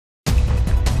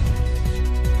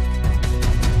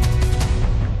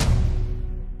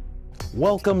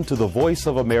Welcome to the Voice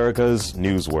of America's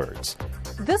Newswords.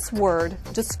 This word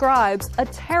describes a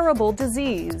terrible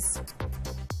disease.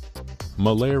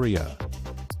 Malaria.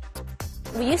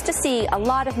 We used to see a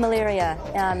lot of malaria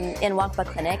in Wangpa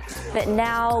Clinic, but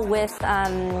now with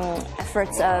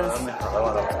efforts of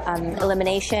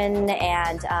elimination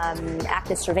and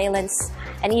active surveillance,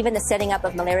 and even the setting up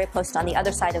of malaria posts on the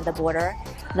other side of the border,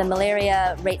 the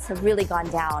malaria rates have really gone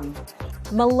down.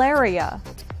 Malaria.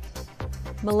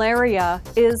 Malaria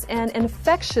is an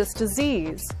infectious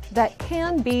disease that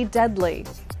can be deadly.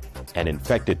 An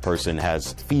infected person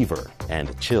has fever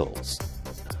and chills.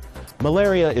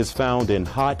 Malaria is found in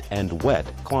hot and wet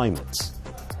climates.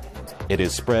 It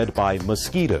is spread by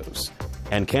mosquitoes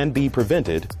and can be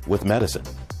prevented with medicine.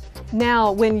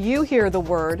 Now, when you hear the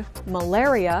word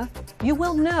malaria, you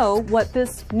will know what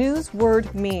this news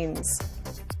word means.